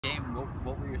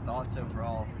What were your thoughts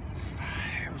overall?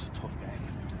 It was a tough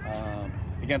game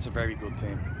against a very good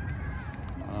team.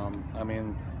 I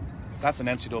mean, that's an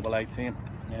NCAA team,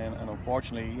 and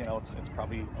unfortunately, you know, it's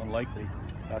probably unlikely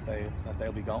that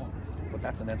they'll be going. But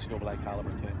that's an NCAA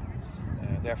caliber team.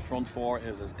 Their front four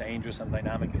is as dangerous and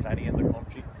dynamic as any in the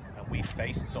country, and we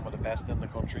faced some of the best in the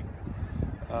country.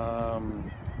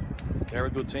 They're a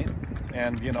good team,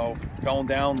 and you know, going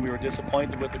down, we were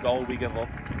disappointed with the goal we gave up,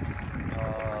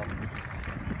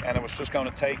 and it was just going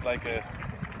to take like a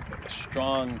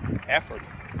strong effort.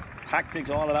 Tactics,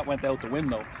 all of that went out the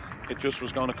window. It just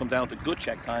was going to come down to gut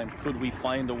check time. Could we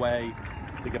find a way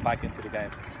to get back into the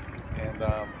game? And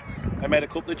I made a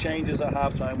couple of changes at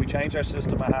halftime. We changed our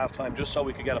system at halftime just so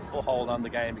we could get a foothold on the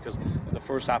game, because in the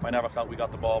first half I never felt we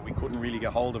got the ball. We couldn't really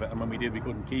get hold of it, and when we did, we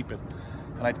couldn't keep it.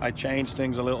 And I changed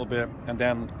things a little bit, and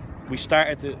then we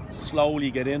started to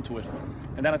slowly get into it.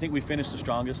 And then I think we finished the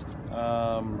strongest.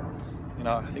 You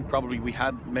know, I think probably we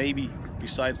had, maybe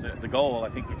besides the goal, I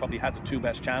think we probably had the two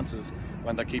best chances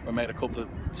when the keeper made a couple of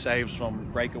saves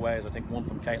from breakaways. I think one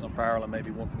from Caitlin Farrell and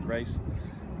maybe one from Grace.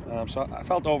 So I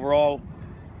felt overall,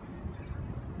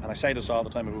 and I say this all the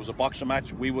time, if it was a boxing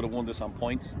match, we would have won this on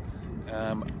points.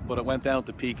 But it went down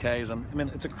to PKs, and I mean,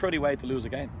 it's a cruddy way to lose a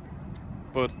game.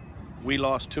 But we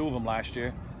lost two of them last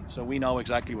year, so we know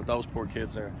exactly what those poor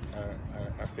kids are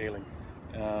feeling.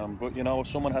 But you know,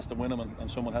 someone has to win them and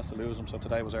someone has to lose them, so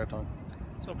today was our time.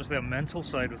 It's obviously a mental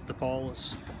side with DePaul.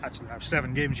 It's actually now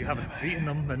 7 games you haven't beaten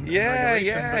them. And yeah,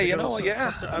 you know,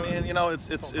 yeah. I mean, you know,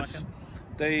 it's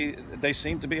they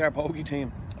seem to be our bogey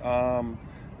team.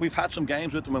 We've had some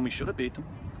games with them when we should have beat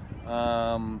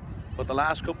them. But the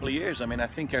last couple of years, I mean, I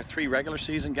think our 3 regular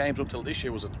season games up till this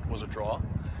year was a draw,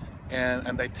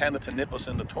 and they tended to nip us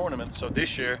in the tournament. So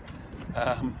this year,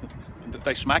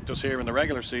 they smacked us here in the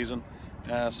regular season.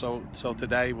 So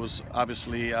today was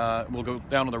obviously, we'll go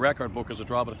down on the record book as a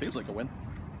draw, but it feels like a win.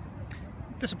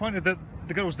 Disappointed that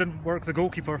the girls didn't work the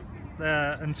goalkeeper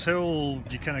until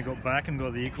you kind of got back and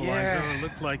got the equaliser. Yeah. It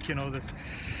looked like, you know,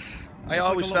 I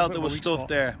always felt there was stuff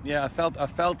there. Yeah, I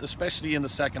felt especially in the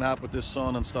second half with this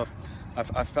sun and stuff,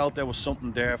 I felt there was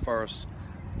something there for us.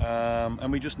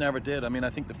 And we just never did. I mean,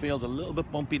 I think the field's a little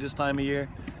bit bumpy this time of year,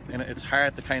 and it's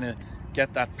hard to kind of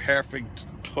get that perfect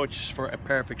touch for a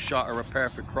perfect shot or a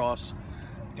perfect cross,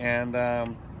 and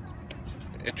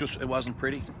it wasn't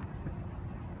pretty.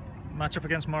 Matchup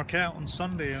against Marquette on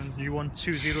Sunday, and you won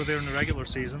 2-0 there in the regular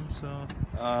season. So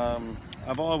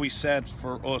I've always said,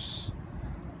 for us,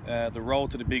 the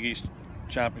road to the Big East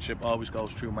Championship always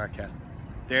goes through Marquette.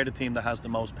 They're the team that has the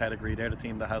most pedigree. They're the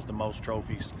team that has the most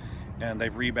trophies, and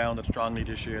they've rebounded strongly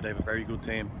this year. They have a very good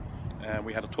team.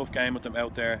 We had a tough game with them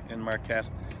out there in Marquette.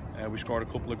 We scored a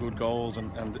couple of good goals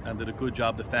and did a good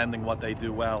job defending what they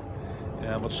do well.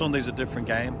 But Sunday's a different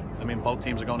game. I mean, both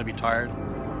teams are going to be tired.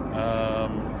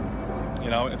 You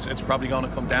know, it's probably going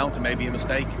to come down to maybe a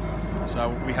mistake. So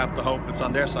we have to hope it's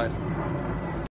on their side.